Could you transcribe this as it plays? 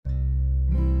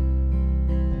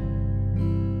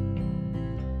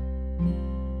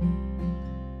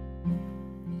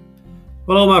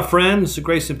Hello, my friends. The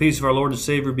grace and peace of our Lord and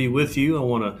Savior be with you. I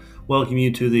want to welcome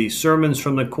you to the Sermons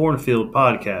from the Cornfield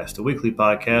podcast, a weekly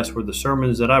podcast where the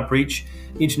sermons that I preach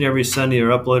each and every Sunday are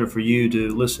uploaded for you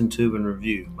to listen to and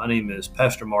review. My name is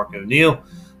Pastor Mark O'Neill,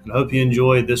 and I hope you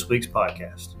enjoyed this week's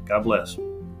podcast. God bless.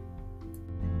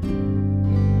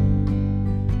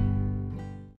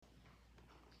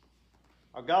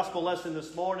 Our gospel lesson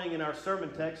this morning in our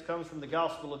sermon text comes from the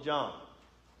Gospel of John.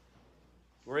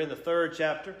 We're in the 3rd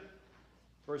chapter.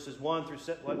 Verses 1 through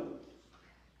 7. What?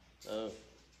 Oh.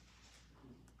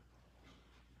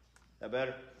 That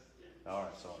better? All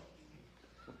right, sorry.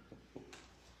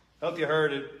 Hope you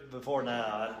heard it before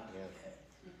now.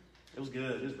 It was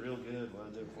good. It was real good when I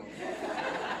did it before.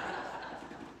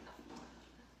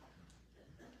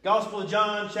 Gospel of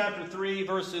John, chapter 3,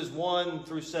 verses 1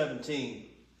 through 17.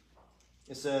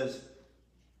 It says,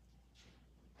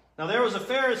 Now there was a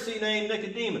Pharisee named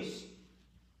Nicodemus,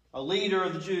 a leader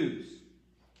of the Jews.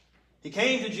 He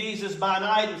came to Jesus by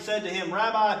night and said to him,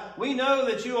 Rabbi, we know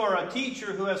that you are a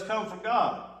teacher who has come from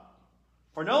God.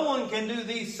 For no one can do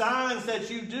these signs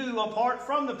that you do apart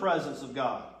from the presence of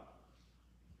God.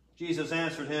 Jesus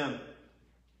answered him,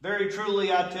 Very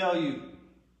truly I tell you,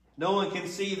 no one can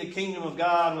see the kingdom of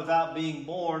God without being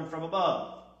born from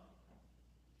above.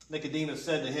 Nicodemus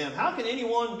said to him, How can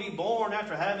anyone be born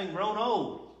after having grown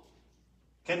old?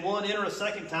 Can one enter a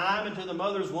second time into the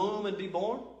mother's womb and be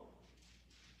born?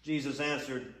 Jesus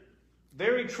answered,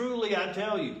 Very truly I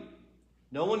tell you,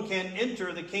 no one can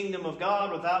enter the kingdom of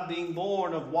God without being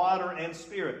born of water and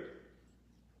spirit.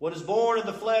 What is born of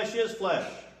the flesh is flesh,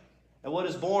 and what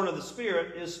is born of the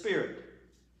spirit is spirit.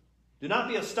 Do not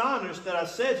be astonished that I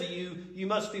said to you, you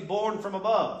must be born from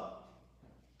above.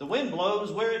 The wind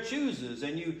blows where it chooses,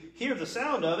 and you hear the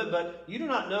sound of it, but you do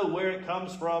not know where it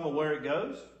comes from or where it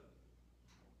goes.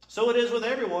 So it is with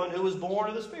everyone who is born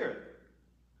of the Spirit.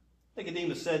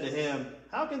 Nicodemus said to him,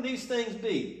 How can these things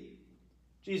be?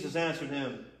 Jesus answered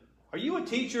him, Are you a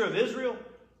teacher of Israel,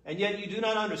 and yet you do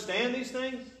not understand these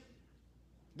things?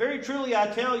 Very truly I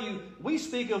tell you, we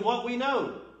speak of what we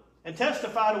know, and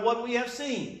testify to what we have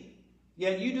seen,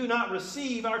 yet you do not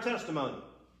receive our testimony.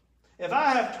 If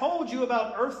I have told you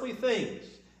about earthly things,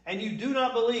 and you do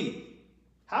not believe,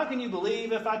 how can you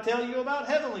believe if I tell you about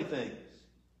heavenly things?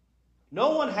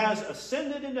 No one has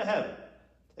ascended into heaven,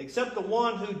 except the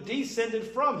one who descended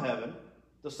from heaven,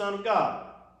 the Son of God.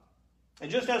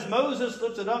 And just as Moses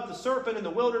lifted up the serpent in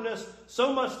the wilderness,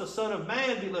 so must the Son of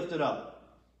Man be lifted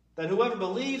up, that whoever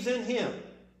believes in him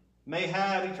may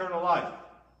have eternal life.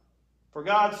 For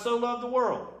God so loved the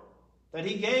world, that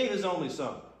he gave his only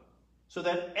Son, so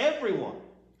that everyone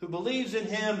who believes in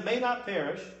him may not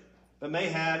perish, but may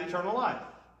have eternal life.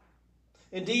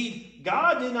 Indeed,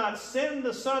 God did not send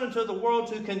the Son into the world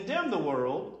to condemn the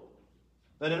world,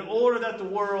 but in order that the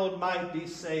world might be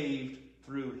saved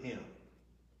through him.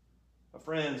 My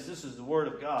friends, this is the word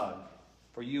of God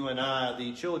for you and I,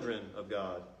 the children of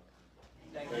God.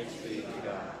 Thanks be to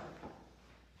God.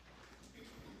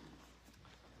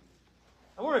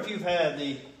 I wonder if you've had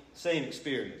the same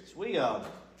experience. We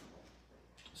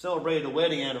celebrated a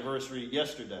wedding anniversary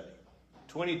yesterday.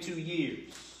 22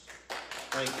 years.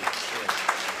 Thank you. Yeah.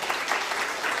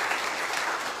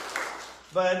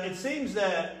 But it seems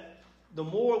that the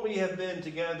more we have been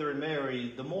together and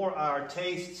married, the more our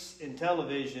tastes in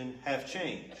television have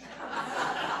changed.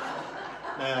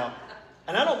 Now,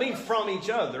 and I don't mean from each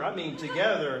other, I mean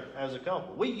together as a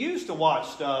couple. We used to watch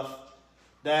stuff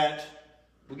that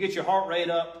would get your heart rate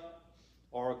up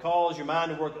or cause your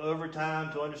mind to work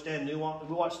overtime to understand nuance.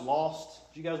 We watched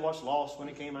Lost. Did you guys watch Lost when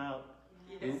it came out?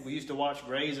 Yes. We used to watch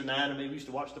Grey's Anatomy. We used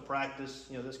to watch The Practice,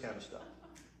 this kind of stuff.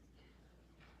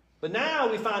 But now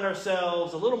we find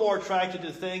ourselves a little more attracted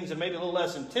to things that maybe a little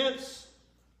less intense,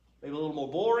 maybe a little more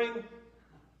boring.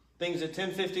 Things that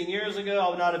 10, 15 years ago I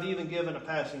would not have even given a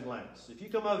passing glance. If you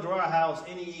come over to our house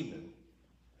any evening,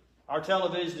 our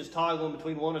television is toggling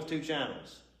between one of two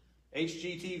channels,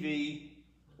 HGTV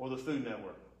or the Food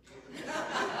Network.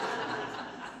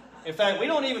 In fact, we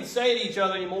don't even say to each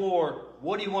other anymore,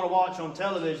 what do you want to watch on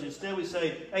television? Instead we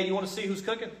say, hey, do you want to see who's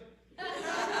cooking?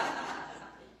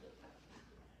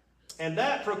 And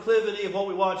that proclivity of what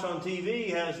we watch on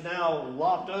TV has now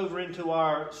lopped over into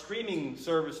our streaming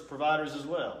service providers as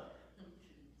well.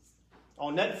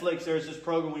 On Netflix, there's this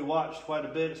program we watched quite a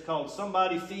bit. It's called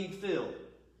Somebody Feed Phil.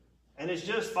 And it's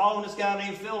just following this guy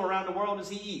named Phil around the world as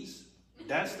he eats.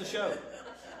 That's the show.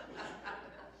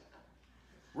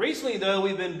 Recently, though,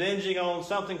 we've been binging on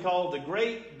something called the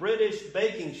Great British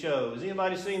Baking Show. Has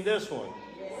anybody seen this one?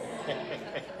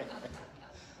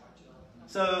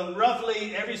 So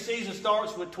roughly every season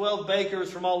starts with 12 bakers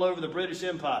from all over the British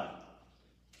Empire.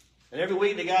 And every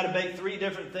week they got to bake 3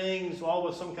 different things, all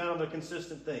with some kind of a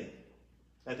consistent thing.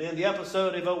 At the end of the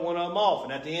episode, they vote one of them off.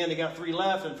 And at the end, they got 3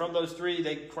 left. And from those 3,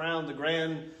 they crown the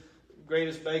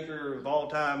greatest baker of all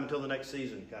time until the next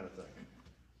season kind of thing.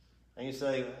 And you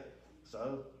say,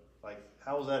 so, like,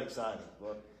 how was that exciting?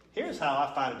 Well, here's how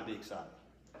I find it to be exciting.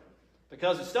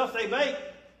 Because the stuff they bake,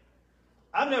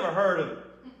 I've never heard of it.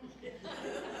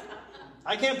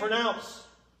 I can't pronounce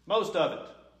most of it. I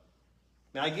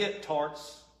mean, I get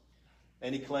tarts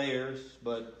and eclairs,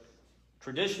 but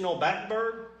traditional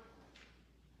Battenberg.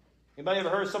 Anybody ever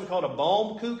heard of something called a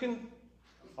Baumkuchen?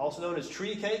 Also known as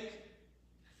tree cake?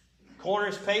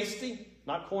 Cornish pasty?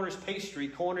 Not Cornish pastry,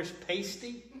 Cornish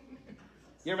pasty.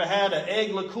 You ever had an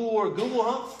egg liqueur Google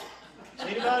hump?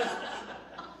 Anybody?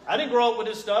 I didn't grow up with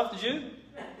this stuff, did you?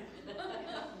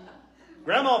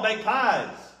 Grandma baked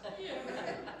pies.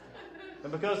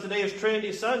 And because today is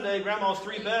Trinity Sunday, Grandma's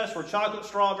 3 best were chocolate,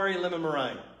 strawberry, and lemon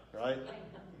meringue. Right?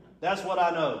 That's what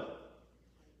I know.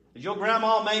 Did your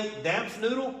grandma make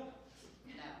Dampfnudel?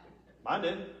 Mine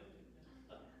did.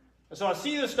 And so I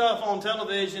see this stuff on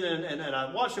television and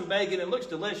I watch them bake it. It looks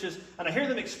delicious. And I hear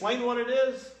them explain what it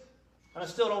is. And I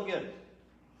still don't get it.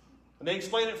 And they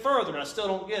explain it further and I still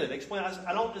don't get it. They explain,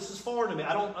 this is foreign to me.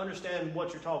 I don't understand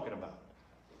what you're talking about.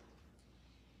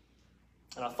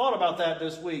 And I thought about that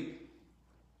this week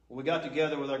when we got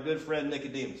together with our good friend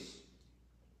Nicodemus.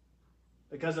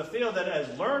 Because I feel that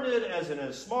as learned and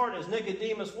as smart as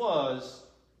Nicodemus was,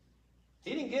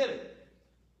 he didn't get it.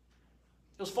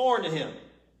 It was foreign to him.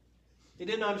 He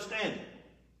didn't understand it.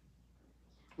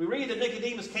 We read that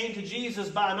Nicodemus came to Jesus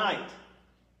by night.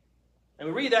 And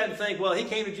we read that and think, well, he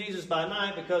came to Jesus by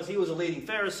night because he was a leading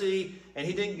Pharisee and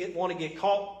he didn't want to get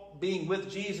caught being with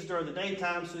Jesus during the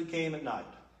daytime, so he came at night.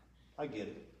 I get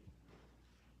it.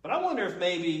 But I wonder if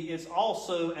maybe it's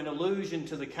also an allusion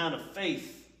to the kind of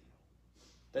faith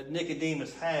that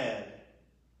Nicodemus had,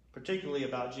 particularly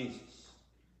about Jesus.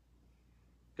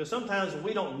 Because sometimes when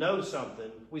we don't know something,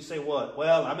 we say what?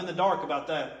 Well, I'm in the dark about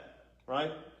that,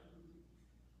 right?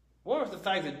 I wonder if the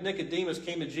fact that Nicodemus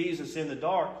came to Jesus in the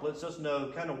dark lets us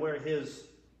know kind of where his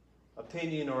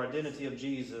opinion or identity of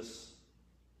Jesus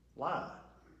lie.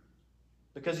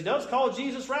 Because he does call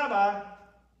Jesus rabbi. And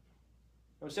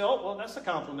we say, oh, well, that's a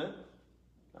compliment.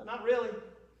 Not really.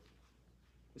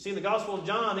 You see, in the Gospel of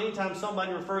John, anytime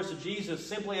somebody refers to Jesus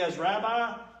simply as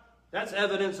rabbi, that's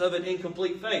evidence of an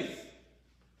incomplete faith.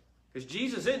 Because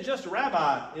Jesus isn't just a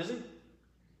rabbi, is he?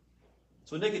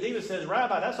 So when Nicodemus says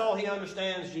rabbi, that's all he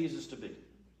understands Jesus to be.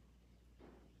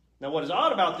 Now what is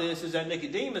odd about this is that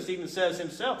Nicodemus even says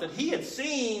himself that he had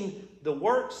seen the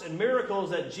works and miracles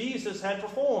that Jesus had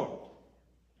performed.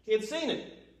 He had seen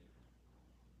it.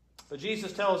 But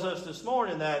Jesus tells us this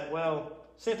morning that, well,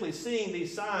 simply seeing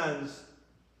these signs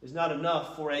is not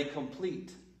enough for a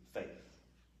complete faith.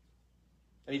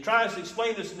 And he tries to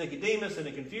explain this to Nicodemus, and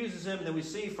it confuses him. And then we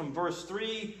see from verse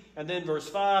 3 and then verse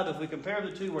 5, if we compare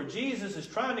the two, where Jesus is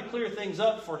trying to clear things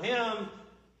up for him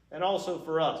and also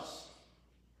for us.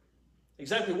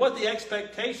 Exactly what the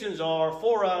expectations are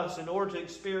for us in order to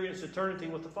experience eternity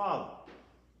with the Father.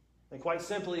 And quite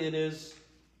simply, it is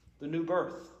the new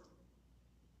birth.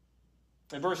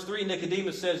 In verse 3,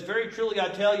 Nicodemus says, very truly I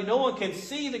tell you, no one can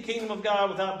see the kingdom of God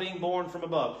without being born from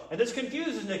above. And this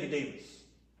confuses Nicodemus.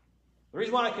 The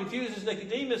reason why it confuses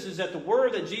Nicodemus is that the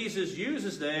word that Jesus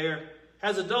uses there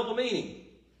has a double meaning.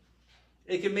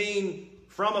 It can mean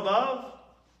from above,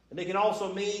 and it can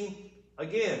also mean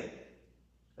again.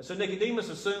 And so Nicodemus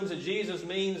assumes that Jesus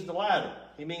means the latter.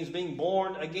 He means being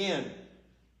born again.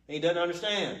 And he doesn't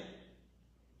understand.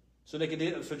 So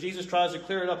Jesus tries to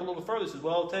clear it up a little further. He says,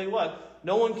 well, I'll tell you what.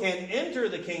 No one can enter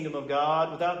the kingdom of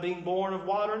God without being born of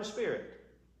water and spirit.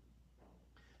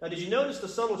 Now, did you notice the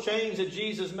subtle change that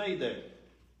Jesus made there?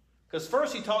 Because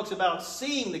first he talks about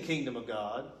seeing the kingdom of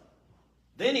God.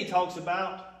 Then he talks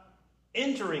about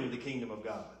entering the kingdom of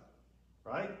God.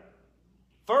 Right?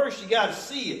 First, you got to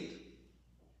see it.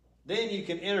 Then you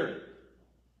can enter it.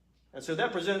 And so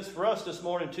that presents for us this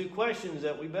morning 2 questions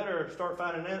that we better start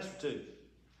finding an answer to.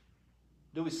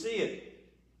 Do we see it?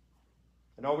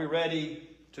 And are we ready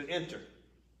to enter?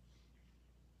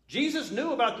 Nicodemus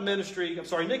knew about the ministry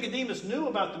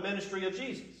of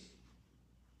Jesus.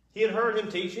 He had heard him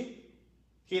teaching.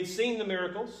 He had seen the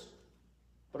miracles.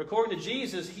 But according to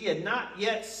Jesus, he had not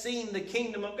yet seen the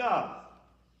kingdom of God.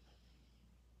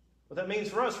 What that means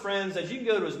for us, friends, is you can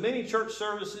go to as many church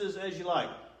services as you like.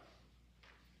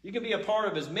 You can be a part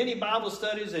of as many Bible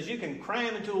studies as you can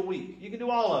cram into a week. You can do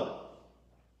all of it.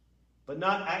 But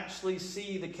not actually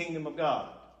see the kingdom of God.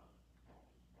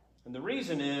 And the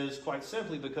reason is, quite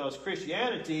simply, because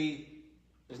Christianity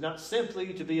is not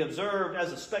simply to be observed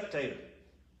as a spectator.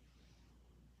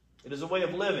 It is a way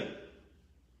of living,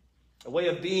 a way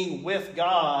of being with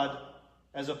God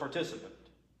as a participant.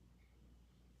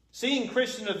 Seeing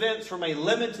Christian events from a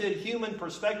limited human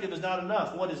perspective is not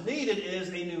enough. What is needed is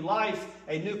a new life,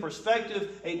 a new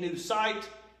perspective, a new sight,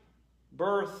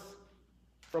 birth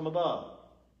from above.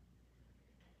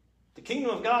 The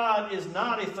kingdom of God is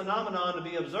not a phenomenon to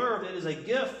be observed. It is a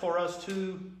gift for us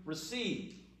to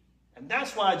receive. And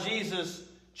that's why Jesus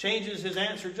changes his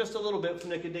answer just a little bit from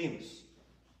Nicodemus.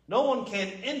 No one can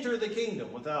enter the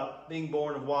kingdom without being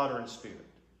born of water and spirit.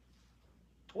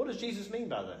 What does Jesus mean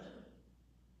by that?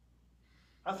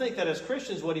 I think that as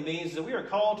Christians what he means is that we are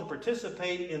called to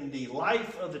participate in the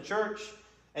life of the church,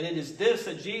 and it is this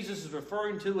that Jesus is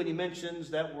referring to when he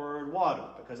mentions that word water,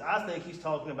 because I think he's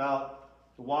talking about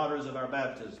the waters of our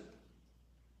baptism.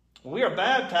 When we are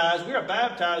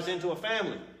baptized into a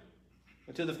family,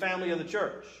 into the family of the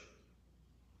church.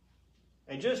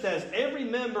 And just as every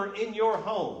member in your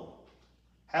home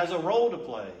has a role to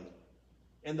play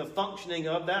in the functioning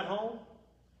of that home,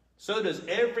 so does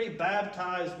every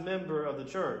baptized member of the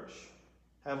church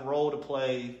have a role to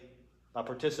play by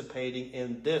participating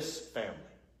in this family.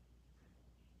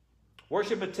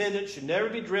 Worship attendance should never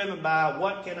be driven by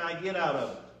what can I get out of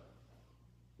it.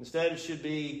 Instead, it should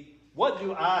be, what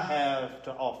do I have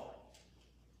to offer?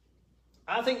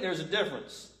 I think there's a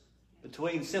difference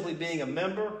between simply being a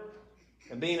member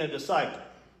and being a disciple.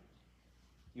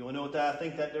 You want to know what I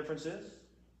think that difference is?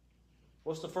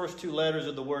 What's the first two letters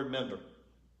of the word member?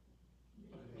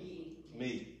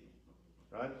 Me.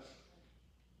 Right?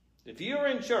 If you're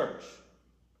in church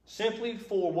simply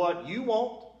for what you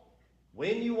want,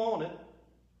 when you want it,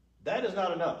 that is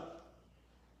not enough.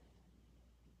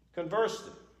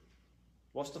 Conversely,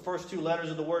 what's the first two letters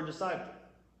of the word disciple?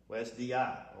 Well, it's D-I.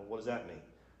 Well, what does that mean?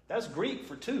 That's Greek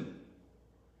for two.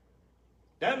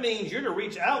 That means you're to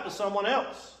reach out to someone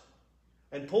else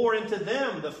and pour into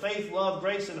them the faith, love,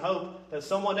 grace, and hope that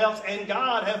someone else and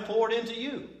God have poured into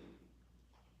you.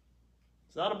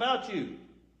 It's not about you.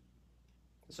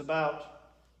 It's about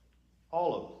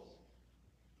all of us.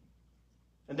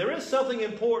 And there is something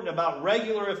important about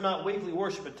regular, if not weekly,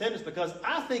 worship attendance, because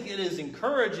I think it is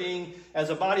encouraging as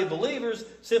a body of believers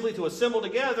simply to assemble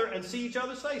together and see each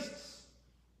other's faces.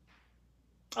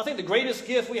 I think the greatest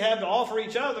gift we have to offer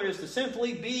each other is to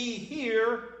simply be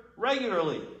here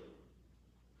regularly,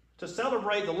 to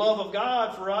celebrate the love of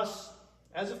God for us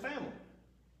as a family.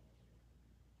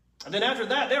 And then after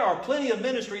that, there are plenty of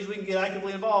ministries we can get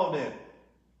actively involved in.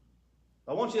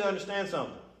 I want you to understand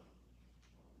something.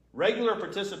 Regular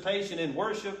participation in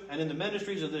worship and in the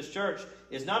ministries of this church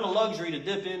is not a luxury to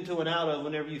dip into and out of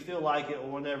whenever you feel like it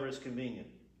or whenever it's convenient.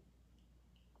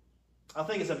 I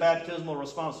think it's a baptismal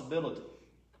responsibility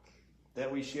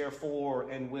that we share for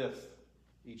and with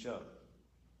each other.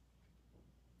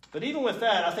 But even with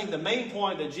that, I think the main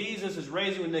point that Jesus is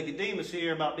raising with Nicodemus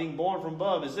here about being born from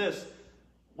above is this: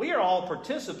 we are all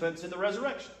participants in the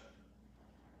resurrection.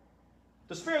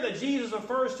 The Spirit that Jesus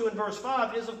refers to in verse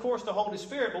 5 is, of course, the Holy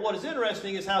Spirit. But what is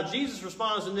interesting is how Jesus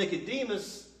responds to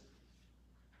Nicodemus'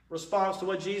 response to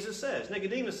what Jesus says.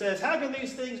 Nicodemus says, how can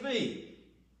these things be?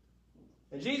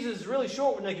 And Jesus is really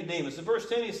short with Nicodemus. In verse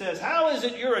 10 he says, how is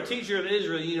it you're a teacher of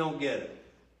Israel and you don't get it?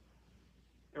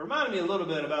 It reminded me a little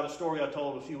bit about a story I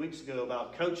told a few weeks ago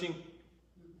about coaching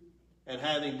and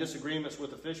having disagreements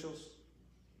with officials.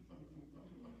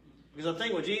 Because I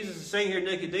think what Jesus is saying here to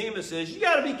Nicodemus is, you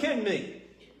got to be kidding me.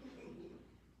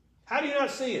 How do you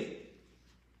not see it?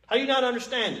 How do you not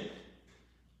understand it?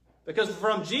 Because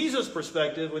from Jesus'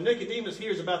 perspective, when Nicodemus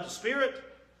hears about the Spirit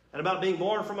and about being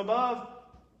born from above,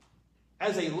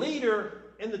 as a leader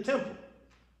in the temple,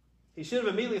 he should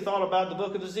have immediately thought about the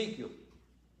book of Ezekiel.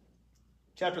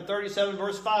 Chapter 37,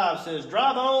 verse 5 says,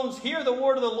 dry bones, hear the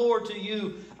word of the Lord to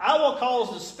you. I will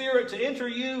cause the Spirit to enter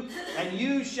you, and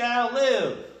you shall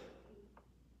live.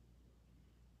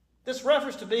 This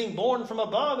reference to being born from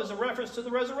above is a reference to the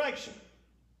resurrection,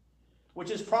 which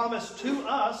is promised to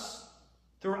us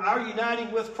through our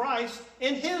uniting with Christ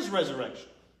in his resurrection.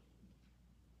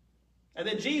 And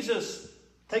then Jesus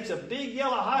takes a big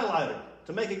yellow highlighter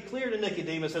to make it clear to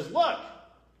Nicodemus, says, look,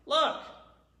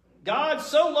 God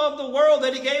so loved the world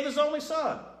that he gave his only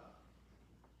Son,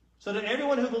 so that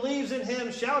everyone who believes in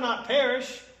him shall not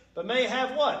perish, but may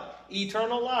have what?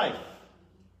 Eternal life.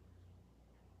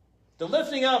 The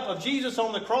lifting up of Jesus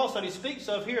on the cross that he speaks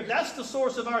of here, that's the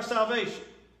source of our salvation.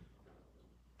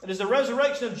 It is the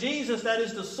resurrection of Jesus that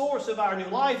is the source of our new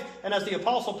life. And as the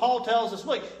Apostle Paul tells us,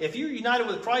 look, if you're united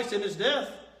with Christ in his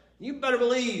death, you better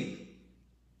believe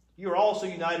you are also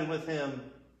united with him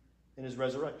in his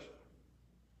resurrection.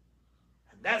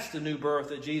 And That's the new birth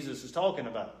that Jesus is talking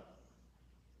about.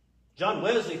 John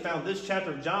Wesley found this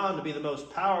chapter of John to be the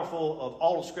most powerful of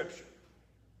all of Scripture.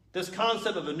 This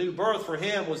concept of a new birth for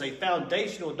him was a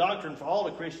foundational doctrine for all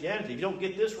of Christianity. If you don't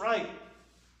get this right,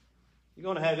 you're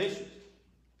going to have issues.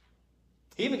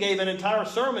 He even gave an entire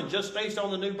sermon just based on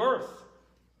the new birth.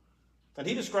 And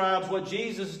he describes what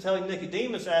Jesus is telling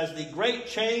Nicodemus as the great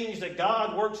change that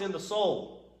God works in the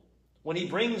soul when he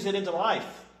brings it into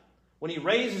life, when he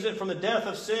raises it from the death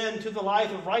of sin to the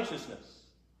life of righteousness.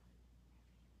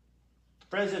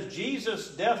 Friends, if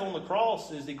Jesus' death on the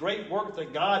cross is the great work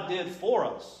that God did for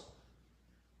us,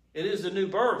 it is the new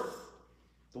birth,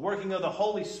 the working of the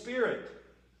Holy Spirit.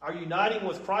 Our uniting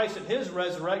with Christ and his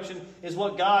resurrection is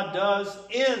what God does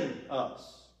in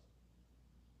us.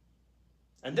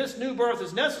 And this new birth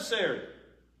is necessary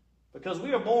because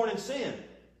we are born in sin.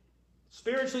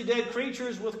 Spiritually dead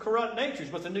creatures with corrupt natures.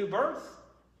 But the new birth,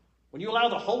 when you allow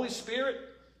the Holy Spirit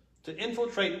to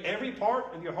infiltrate every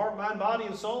part of your heart, mind, body,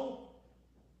 and soul,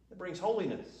 it brings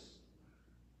holiness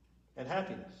and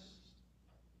happiness.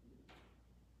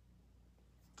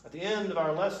 At the end of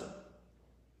our lesson,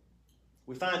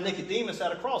 we find Nicodemus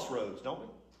at a crossroads, don't we?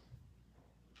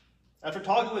 After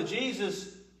talking with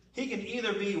Jesus, he can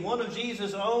either be one of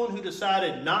Jesus' own who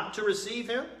decided not to receive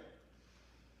him,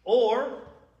 or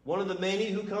one of the many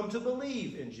who come to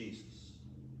believe in Jesus.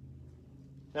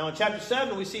 Now in chapter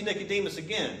 7, we see Nicodemus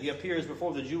again. He appears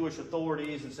before the Jewish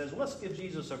authorities and says, well, let's give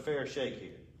Jesus a fair shake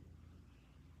here.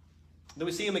 Then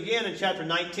we see him again in chapter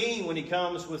 19 when he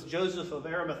comes with Joseph of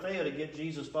Arimathea to get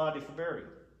Jesus' body for burial.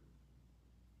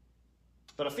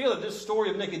 But I feel that this story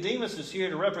of Nicodemus is here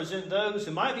to represent those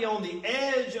who might be on the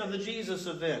edge of the Jesus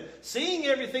event, seeing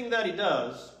everything that he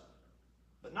does,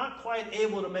 but not quite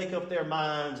able to make up their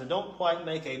minds and don't quite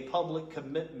make a public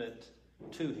commitment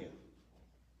to him.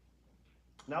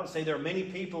 And I would say there are many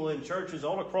people in churches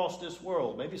all across this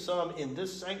world, maybe some in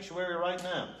this sanctuary right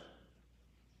now,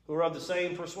 who are of the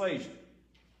same persuasion.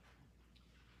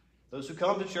 Those who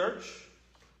come to church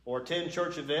or attend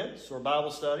church events or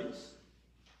Bible studies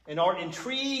and are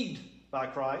intrigued by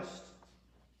Christ,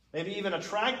 maybe even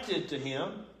attracted to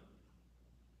him,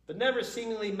 but never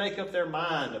seemingly make up their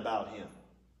mind about him.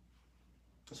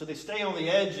 So they stay on the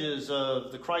edges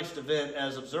of the Christ event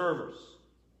as observers,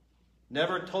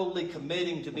 never totally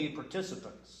committing to be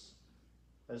participants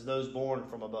as those born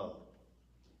from above.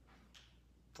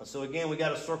 And so again, we got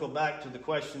to circle back to the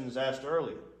questions asked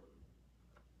earlier.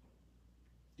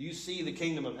 Do you see the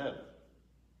kingdom of heaven?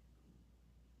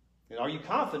 And are you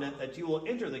confident that you will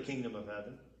enter the kingdom of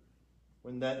heaven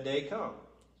when that day comes?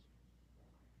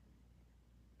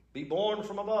 Be born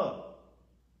from above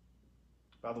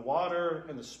by the water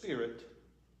and the Spirit,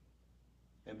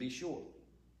 and be sure.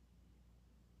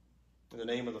 In the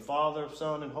name of the Father,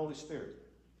 Son, and Holy Spirit.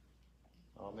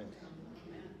 Amen.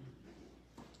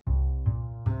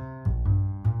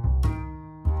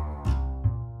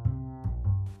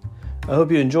 I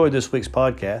hope you enjoyed this week's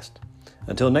podcast.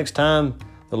 Until next time,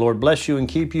 the Lord bless you and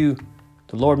keep you.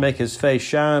 The Lord make his face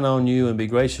shine on you and be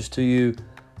gracious to you.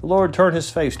 The Lord turn his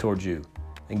face towards you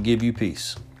and give you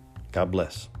peace. God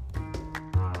bless.